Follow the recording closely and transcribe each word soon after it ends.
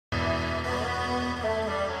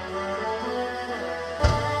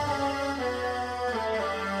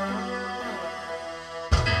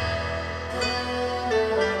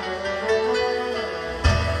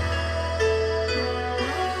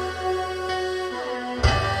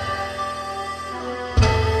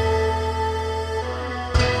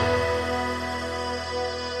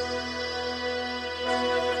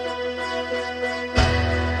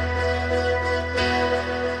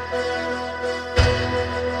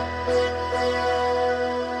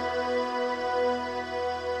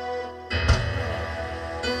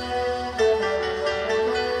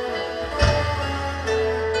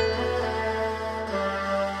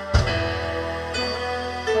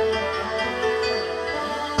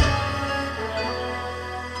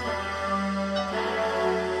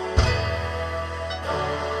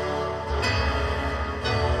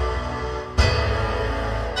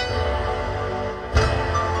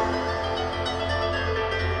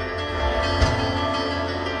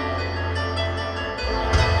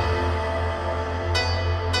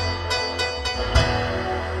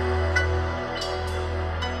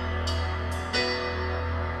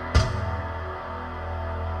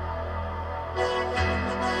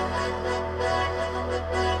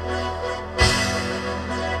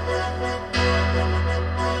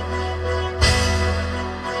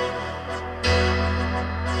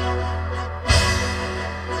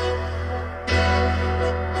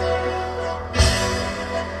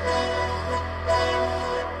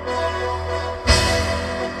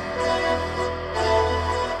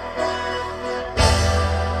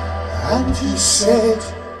And he said,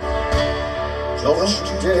 don't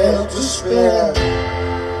you dare despair.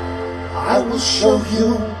 I will show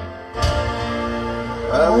you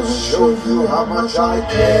how much I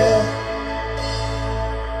care.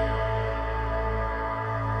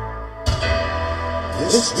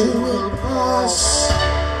 This too will pass,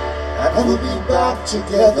 and we'll be back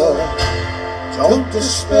together. Don't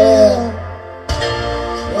despair.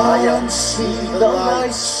 Try and see the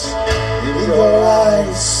lights in your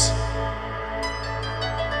eyes.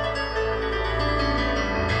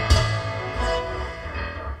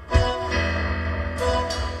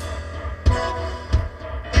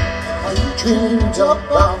 I dreamed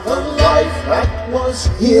about the life that was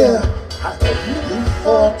here, and you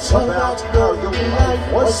thought about how your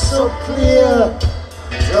life was so clear.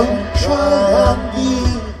 Don't try and be,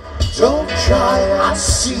 don't try and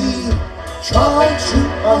see. Try to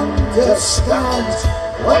understand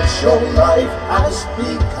what your life has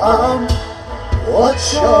become, what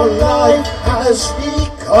your life has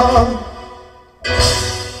become.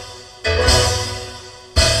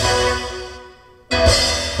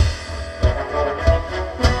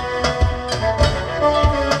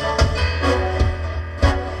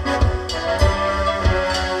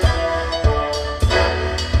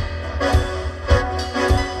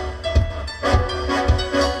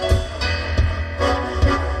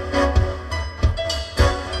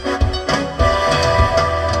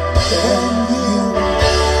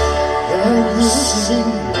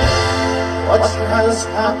 What has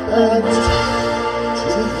happened to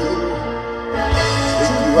you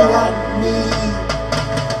and me?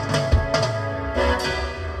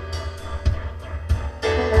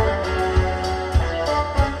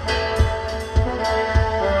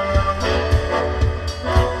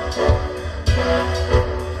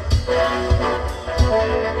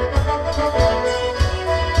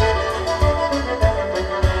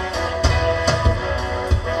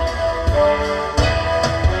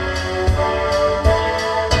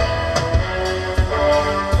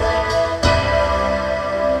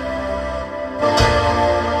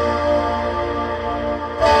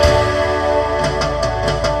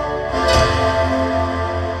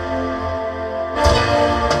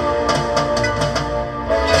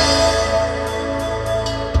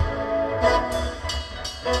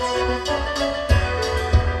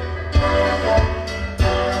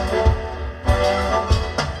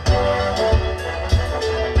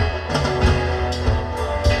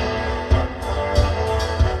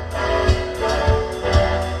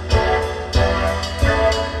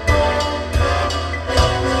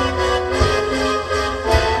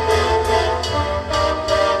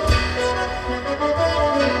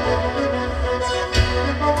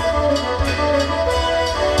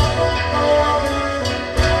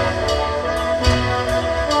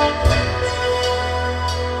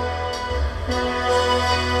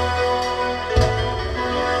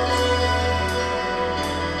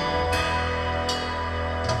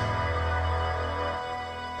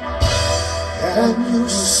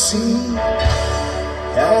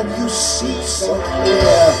 Can you see so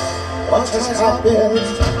clear what has happened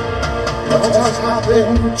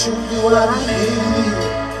to you and me?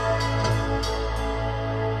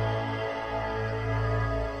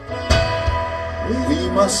 We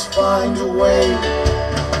must find a way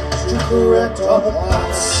to correct our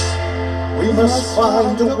past. We must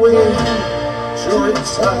find a way to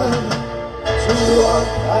return to our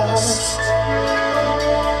past.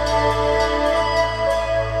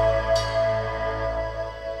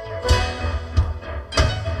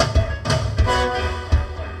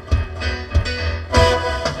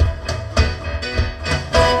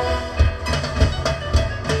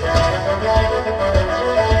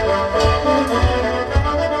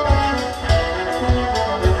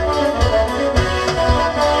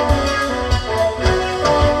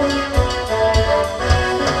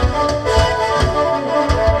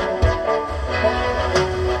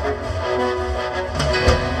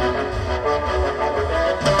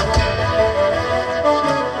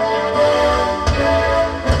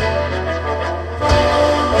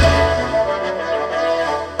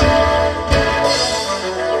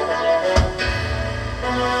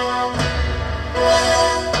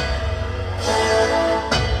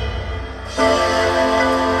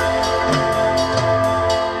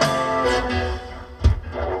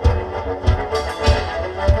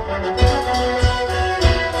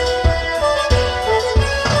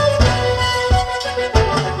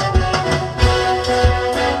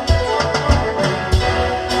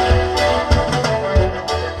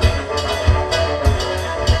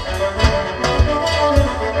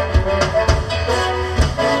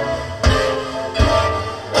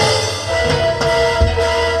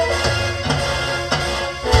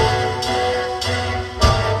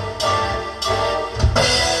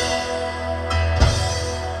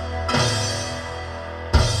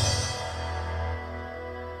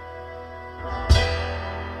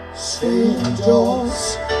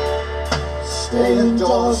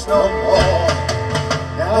 us no more.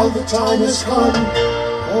 Now the time has come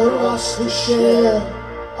for us to share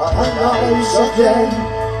our lives again.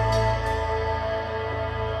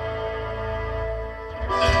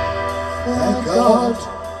 Thank God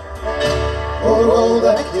for all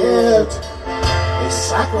that cared. They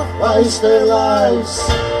sacrificed their lives.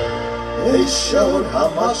 They showed how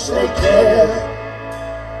much they care.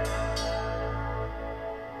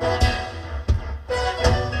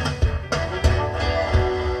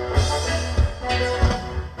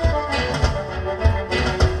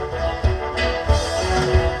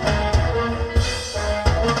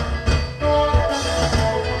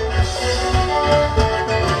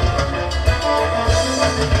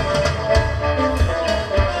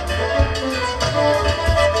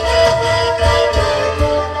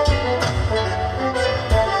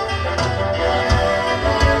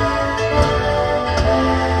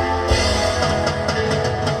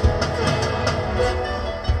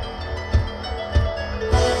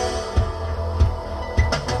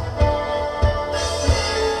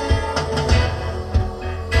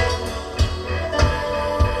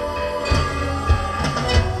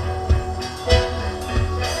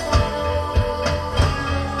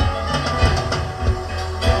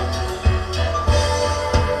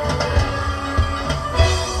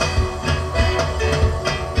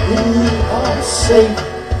 We are safe,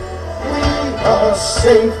 we are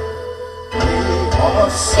safe, we are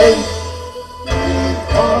safe, we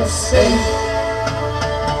are safe.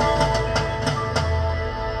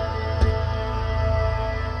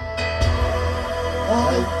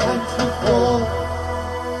 I thank you for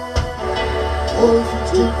all you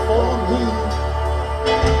did for me.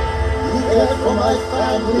 You cared for my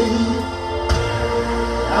family.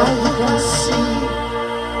 Now you can see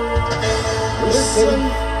we're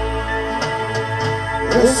safe.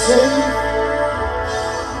 We're safe.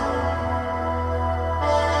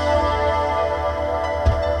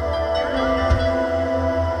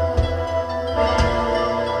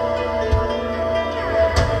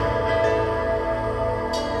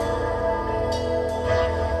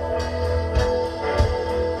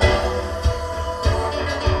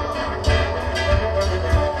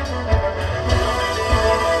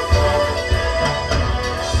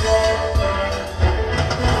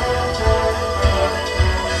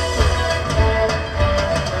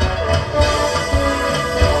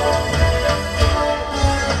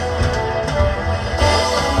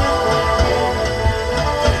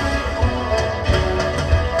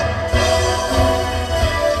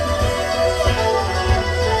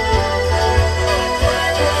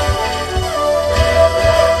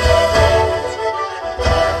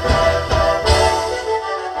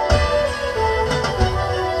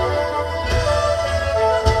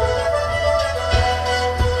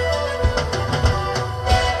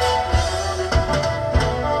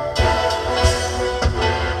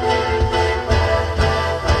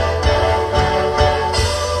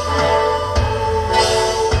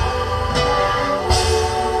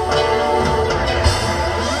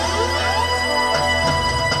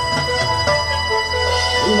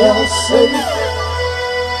 We are safe.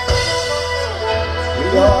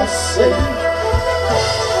 We are safe.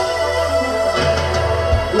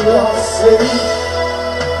 We are safe.